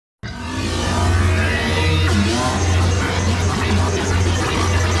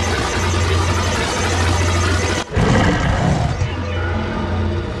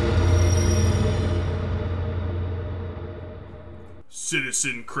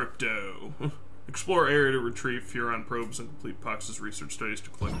Listen, Crypto. Explore area to retrieve Furon probes and complete Pox's research studies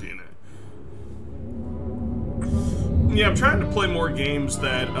to collect DNA. Yeah, I'm trying to play more games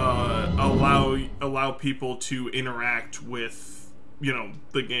that allow people to interact with, you know,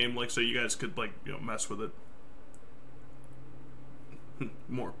 the game, like, so you guys could, like, you know, mess with it.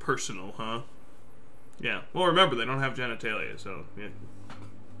 More personal, huh? Yeah. Well, remember, they don't have genitalia, so, yeah.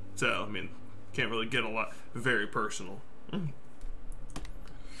 So, I mean, can't really get a lot very personal.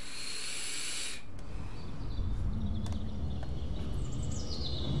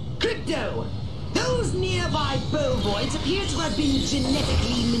 Crypto! Those nearby bovoids appear to have been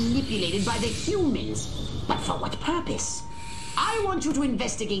genetically manipulated by the humans. But for what purpose? I want you to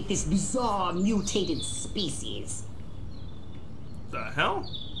investigate this bizarre mutated species. The hell?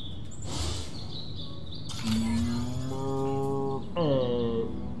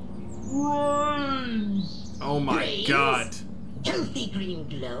 Oh my Brains? god. Healthy green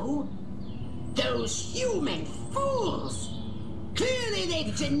glow? Those human fools! Clearly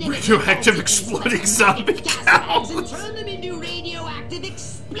they've genetically Radioactive exploding zombie cows and turned them into radioactive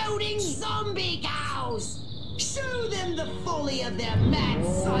exploding zombie cows! Show them the folly of their mad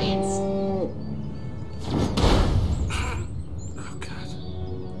science! Oh god.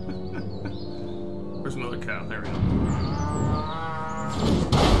 Where's another cow? There we go.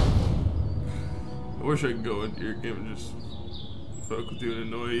 I wish I could go into your game and just fuck with you and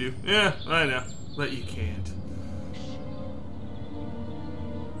annoy you. Yeah, I know. But you can't.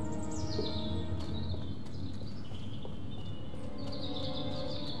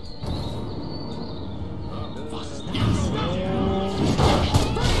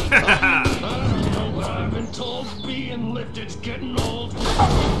 I've been told being lifted's getting old.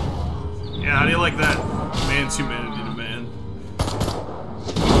 Yeah, how do you like that? Man's humanity to man.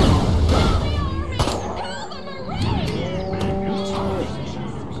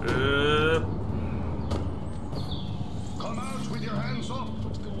 Come out with your hands up.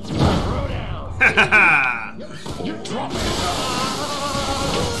 Throw down. You drop it.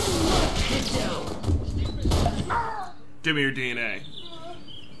 Give me your DNA.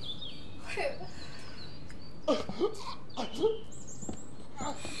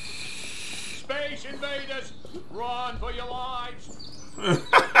 Space invaders, run for your lives.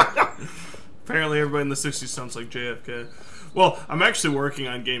 Apparently everybody in the 60s sounds like JFK. Well, I'm actually working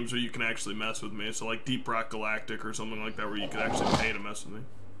on games where you can actually mess with me, so like Deep Rock Galactic or something like that where you can actually pay to mess with me.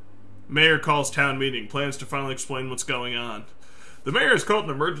 Mayor calls town meeting, plans to finally explain what's going on. The mayor has called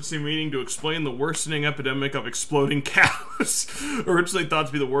an emergency meeting to explain the worsening epidemic of exploding cows. Originally thought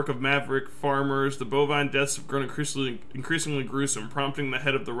to be the work of maverick farmers, the bovine deaths have grown increasingly gruesome, prompting the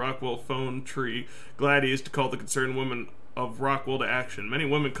head of the Rockwell phone tree, Gladys, to call the concerned women of Rockwell to action. Many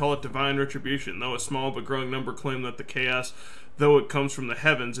women call it divine retribution, though a small but growing number claim that the chaos, though it comes from the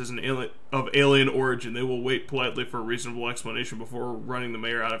heavens, is of alien origin. They will wait politely for a reasonable explanation before running the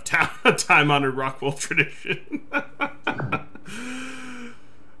mayor out of town. A time-honored Rockwell tradition.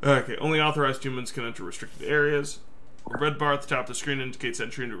 Okay, only authorized humans can enter restricted areas. A red bar at the top of the screen indicates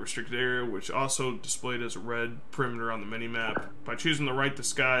entry into a restricted area, which also displayed as a red perimeter on the minimap. By choosing the right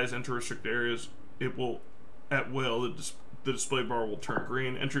disguise, enter restricted areas, it will, at will, the display bar will turn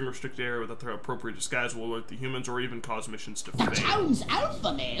green. Entering a restricted area without the appropriate disguise will alert the humans or even cause missions to fail. The town's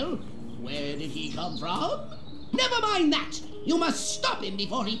alpha male? Where did he come from? Never mind that! You must stop him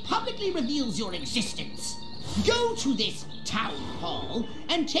before he publicly reveals your existence. Go to this town hall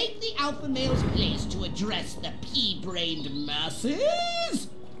and take the alpha male's place to address the pea-brained masses?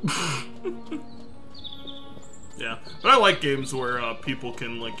 Yeah, but I like games where people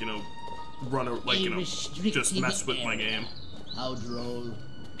can, like, you know, run a, like, you know, just mess with my game. How droll.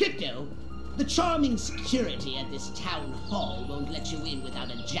 Crypto, the charming security at this town hall won't let you in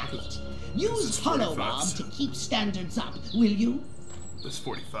without a jacket. Use Hollow Bob to keep standards up, will you? This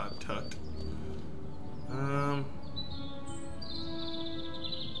 45 tucked.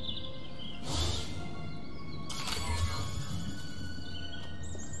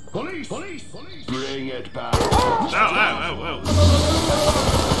 Police! Police! Police! Bring it back. Ow.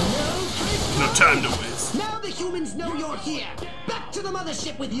 No time to waste. Now the humans know you're here. Back to the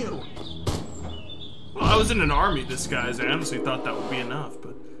mothership with you. Well, I was in an army disguise. I honestly thought that would be enough,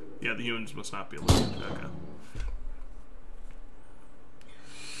 but yeah, the humans must not be allowed. Okay.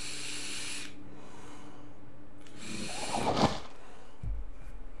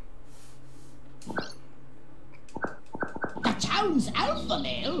 The town's alpha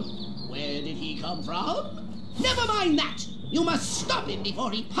male? Where did he come from? Never mind that! You must stop him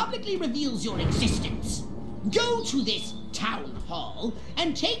before he publicly reveals your existence. Go to this town hall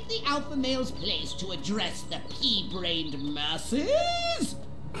and take the alpha male's place to address the pea-brained masses?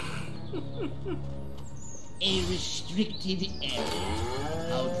 A restricted area.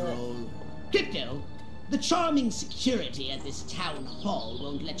 How droll. Crypto, the charming security at this town hall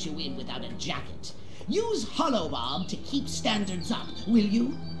won't let you in without a jacket. Use Holobob to keep standards up, will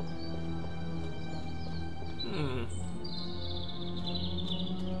you?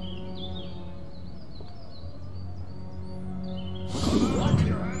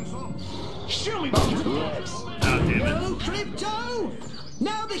 Show me what you got. Oh, damn it. No, Crypto!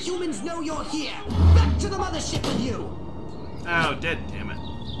 Now the humans know you're here. Back to the mothership with you. Oh, dead, damn it.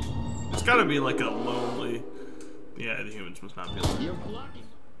 It's gotta be like a lonely... Yeah, the humans must not be lonely. You're blocking.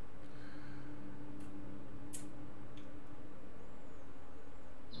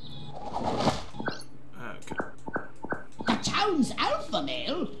 Okay. The town's alpha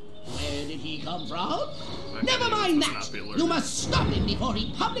male? Where did he come from? Okay, Never humans mind must that. not be alerted. You must stop him before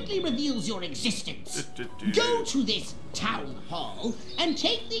he publicly reveals your existence. Go to this town hall and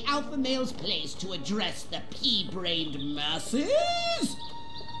take the alpha male's place to address the pea-brained masses.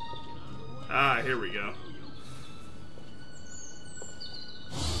 Ah, here we go.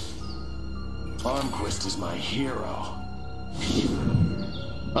 Armquist is my hero.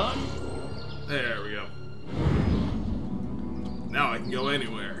 There we go. Now I can go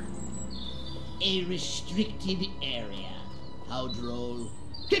anywhere. A restricted area. How droll.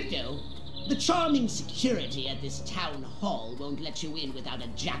 Crypto, the charming security at this town hall won't let you in without a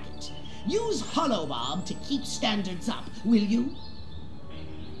jacket. Use Holobob to keep standards up, will you?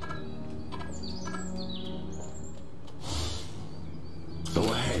 Go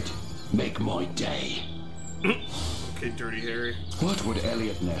ahead. Make my day. Okay, Dirty Harry. What would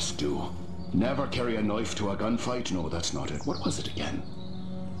Elliot Ness do? Never carry a knife to a gunfight? No, that's not it. What was it again?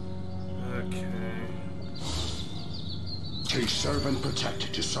 Okay. To serve and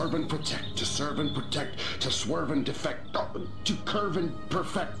protect, to serve and protect, to serve and protect, to swerve and defect, to curve and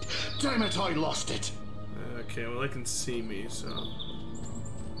perfect. Damn it, I lost it. Okay, well, they can see me, so...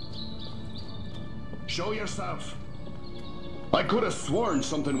 Show yourself. I could have sworn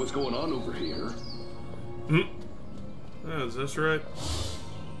something was going on over here. Oh, is this right?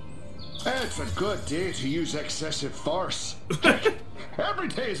 It's a good day to use excessive force. Every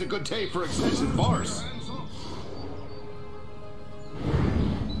day is a good day for excessive force.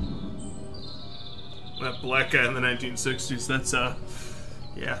 That black guy in the 1960s, that's,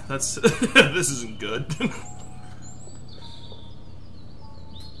 yeah, that's, this isn't good.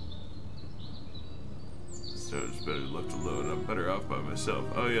 So it's better left alone, I'm better off by myself.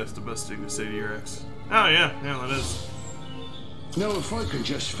 Oh yes, the best thing to say to your ex. Oh yeah, that is. Now, if I could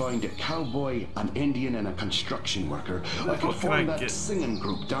just find a cowboy, an Indian, and a construction worker, I could What can I form that get? singing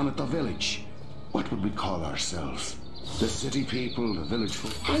group down at the village. What would we call ourselves? The city people, the village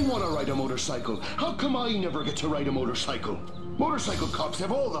folk. I want to ride a motorcycle. How come I never get to ride a motorcycle? Motorcycle cops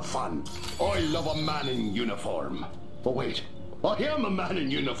have all the fun. I love a man in uniform. Oh wait, I am a man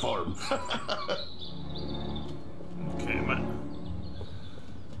in uniform. Okay, man.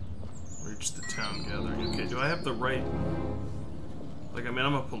 Reach the town gathering. Okay, do I have the right... Like, I mean,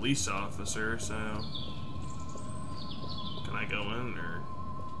 I'm a police officer, so... Can I go in, or...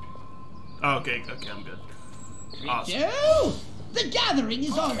 Oh, okay, I'm good. Awesome. No! The gathering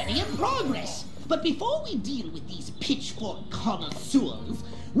is already in progress. But before we deal with these pitchfork connoisseurs,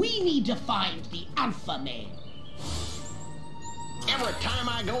 we need to find the alpha male. Every time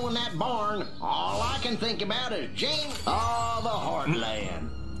I go in that barn, all I can think about is James. Oh, the heartland,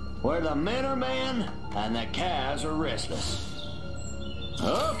 where the men are men and the cows are restless.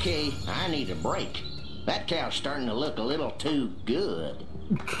 Okay, I need a break. That cow's starting to look a little too good.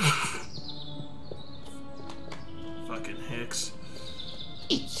 Fucking Hicks.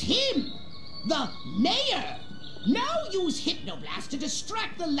 It's him! The mayor! Now use Hypnoblast to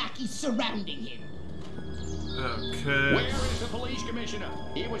distract the lackeys surrounding him. Okay. Where is the police commissioner?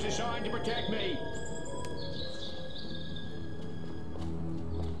 He was assigned to protect me.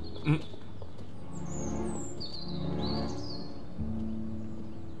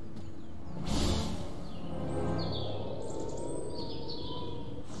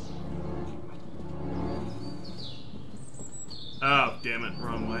 Oh, damn it,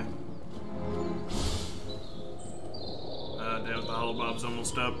 wrong way. Damn it, the holobob's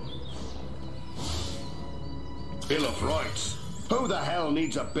almost up. Bill of Rights. Who the hell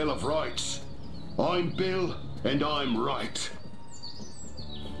needs a Bill of Rights? I'm Bill, and I'm right.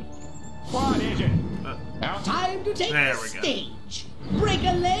 What is it? Time to take There the we go. stage. Break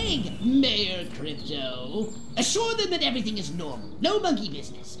a leg, Mayor Crypto. Assure them that everything is normal. No monkey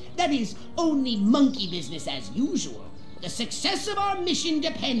business. That is, only monkey business as usual. The success of our mission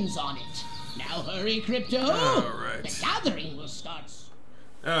depends on it. Now hurry, Crypto. All right. The gathering will start.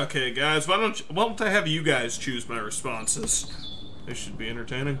 Okay, guys, why don't I have you guys choose my responses? This should be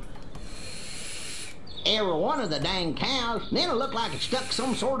entertaining. Every one of the dang cows, then it looked like it stuck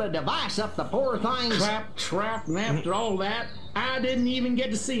some sort of device up the poor thing's... Trap, and after all that, I didn't even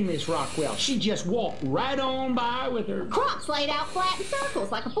get to see Miss Rockwell. She just walked right on by with her... Crops laid out flat in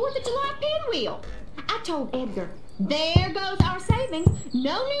circles like a 4th of July pinwheel. I told Edgar, there goes our savings.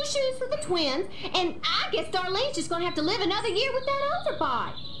 No new shoes for the twins, and I guess Darlene's just gonna have to live another year with that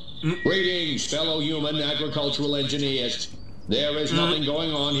overbite. Greetings, fellow human agricultural engineers. There is nothing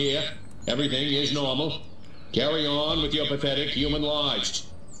going on here. Everything is normal. Carry on with your pathetic human lives.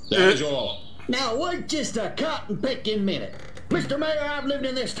 That is all. Now, wait just a cotton-picking minute. Mr. Mayor, I've lived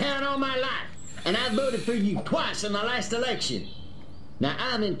in this town all my life, and I voted for you twice in the last election. Now,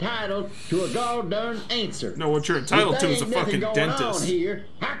 I'm entitled to a god-darn answer. No, what you're entitled to is a fucking going dentist. On here,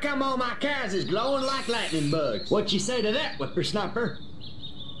 how come all my cows is glowing like lightning bugs? What you say to that, whippersnapper?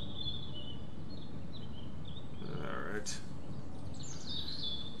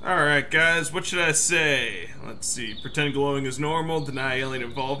 Alright, guys, what should I say? Let's see. Pretend glowing is normal, deny alien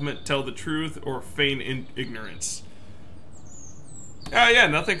involvement, tell the truth, or feign ignorance. Oh, yeah,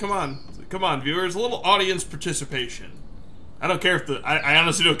 nothing. Come on. Come on, viewers. A little audience participation. I don't care if I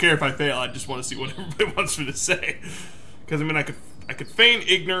honestly don't care if I fail. I just want to see what everybody wants me to say. Because, I mean, I could feign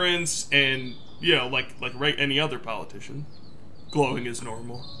ignorance and, you know, like any other politician. Glowing is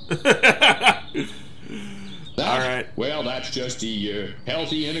normal. Alright. Well, that's just the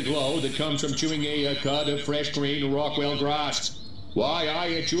healthy inner glow that comes from chewing a cud of fresh green Rockwell grass. Why,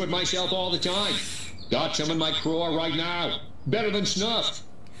 I chew it myself all the time. Got some in my craw right now. Better than snuff.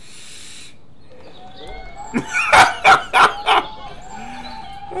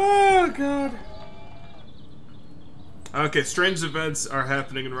 Oh, God. Okay, strange events are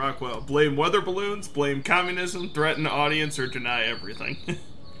happening in Rockwell. Blame weather balloons, blame communism, threaten audience, or deny everything.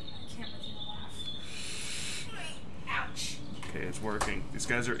 Okay, it's working. These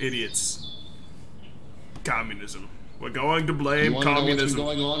guys are idiots. Communism. We're going to blame communism. Know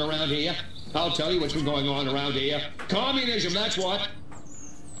what's been going on around here? I'll tell you what's been going on around here. Communism, that's what.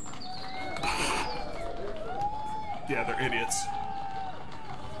 Yeah, they're idiots.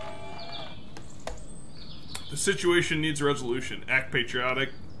 The situation needs resolution. Act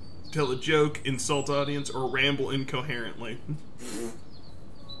patriotic, tell a joke, insult audience, or ramble incoherently.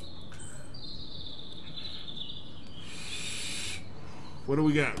 What do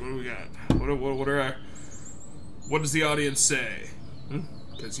we got? What do we got? What does the audience say?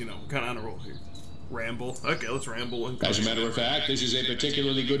 Because, you know, we're kind of on a roll here. Ramble. Okay, let's ramble. As a matter of fact, this is a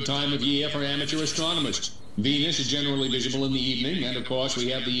particularly good time of year for amateur astronomers. Venus is generally visible in the evening, and of course we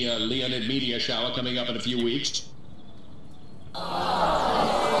have the Leonid meteor shower coming up in a few weeks.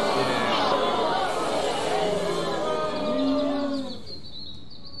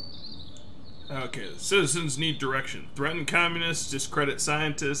 Okay, the citizens need direction. Threaten communists, discredit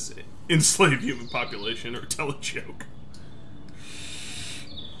scientists, enslave human population, or tell a joke.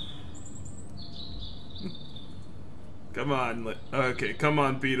 Come on, okay, come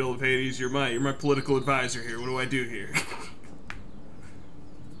on, Beetle of Hades, you're my political advisor here. What do I do here?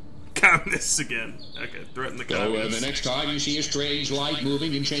 Communists again. Okay, threaten the communists. So the next time you see a strange light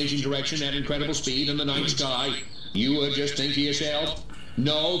moving and changing direction at incredible speed in the night sky, you just think to yourself,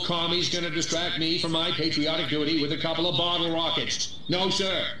 no commie's gonna distract me from my patriotic duty with a couple of bottle rockets. No,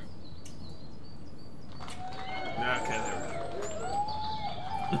 sir. Okay, there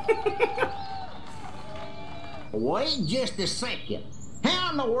we go. Wait just a second.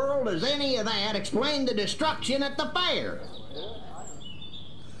 How in the world does any of that explain the destruction at the fair?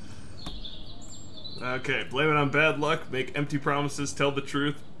 Okay, blame it on bad luck, make empty promises, tell the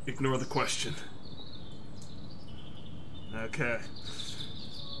truth, ignore the question. Okay.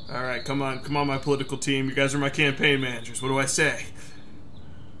 Alright, come on, my political team. You guys are my campaign managers. What do I say?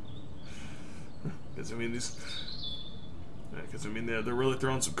 Because, I mean, they're really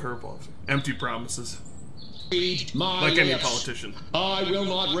throwing some curveballs. Empty promises. Like any politician. I will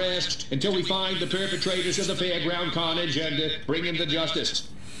not rest until we find the perpetrators of the fairground carnage and bring them to justice.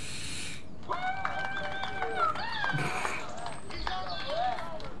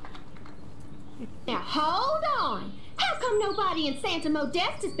 Now, hold on. How come nobody in Santa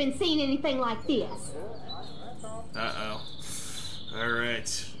Modesta has been seeing anything like this? Uh-oh.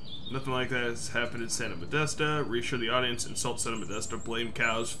 Alright. Nothing like that has happened in Santa Modesta. Reassure the audience, insult Santa Modesta, blame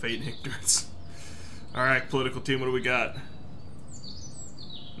cows, feign ignorance. Alright, political team, what do we got?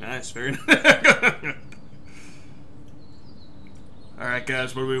 Nice, very nice. Alright,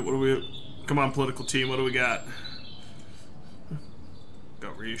 guys, what do we... Come on, political team, what do we got?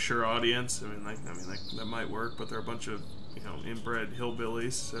 reassure audience. I mean, that might work, but they're a bunch of, you know, inbred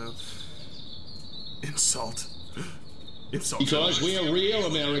hillbillies, so insult. Because we're real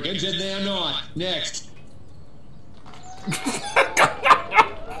Americans and they're not. Next.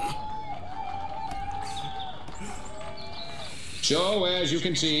 So, as you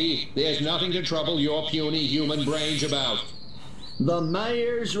can see, there's nothing to trouble your puny human brains about. The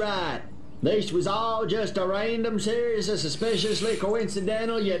mayor's right. This was all just a random series of suspiciously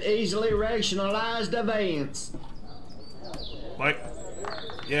coincidental yet easily rationalized events. Like,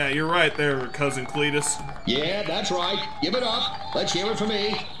 yeah, you're right there, Cousin Cletus. Yeah, that's right. Give it up. Let's hear it from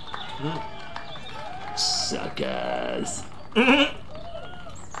me. Suckers.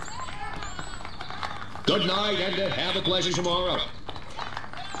 Good night, and have a pleasant tomorrow.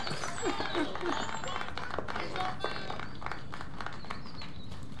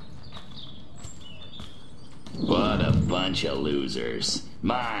 What a bunch of losers.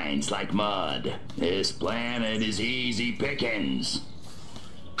 Minds like mud. This planet is easy pickings.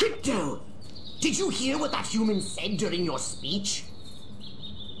 Crypto, did you hear what that human said during your speech?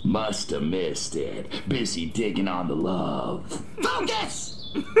 Must have missed it. Busy digging on the love. Focus!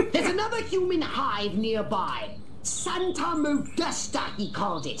 There's another human hive nearby. Santa Mogusta, he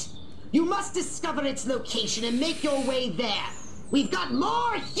called it. You must discover its location and make your way there. We've got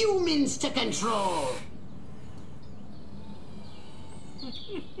more humans to control.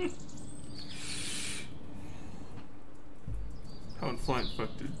 How inflamed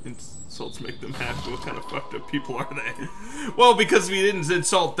fucked insults make them happy? What kind of fucked up people are they? Well, because we didn't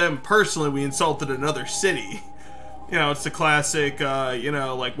insult them personally, we insulted another city. You know, it's the classic, you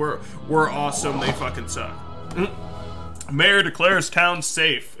know, like, we're awesome, they fucking suck. Mayor declares town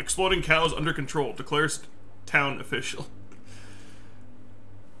safe. Exploding cows under control. Declares town official.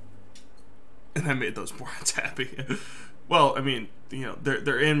 And I made those morons happy. Well, I mean, you know,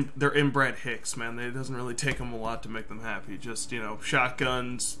 they're inbred hicks, man. It doesn't really take them a lot to make them happy. Just, you know,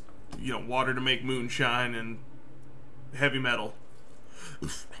 shotguns, you know, water to make moonshine, and heavy metal.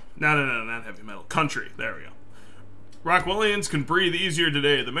 No, not heavy metal. Country. There we go. Rockwellians can breathe easier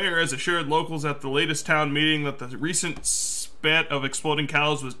today. The mayor has assured locals at the latest town meeting that the recent spat of exploding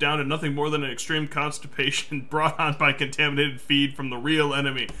cows was down to nothing more than an extreme constipation brought on by contaminated feed from the real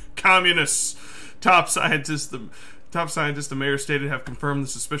enemy, communists. Top scientists, the mayor stated, have confirmed the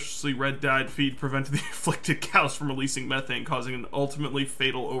suspiciously red-dyed feed prevented the afflicted cows from releasing methane, causing an ultimately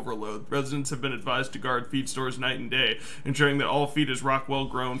fatal overload. Residents have been advised to guard feed stores night and day, ensuring that all feed is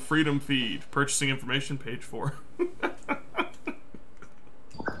Rockwell-grown Freedom Feed. Purchasing information, page 4.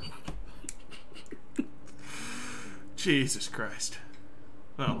 Jesus Christ.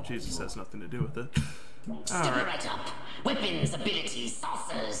 Well, Jesus has nothing to do with it. Alright. Right up. Weapons, abilities,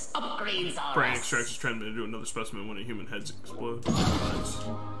 saucers, upgrades are Brain extractors transmitted to another specimen when a human head explodes. Nice.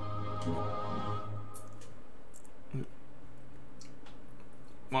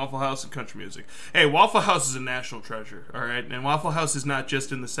 Waffle House and country music. Hey, Waffle House is a national treasure, alright? And Waffle House is not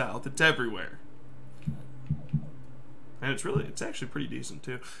just in the South, it's everywhere. And it's actually pretty decent,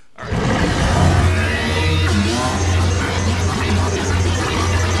 too. Alright.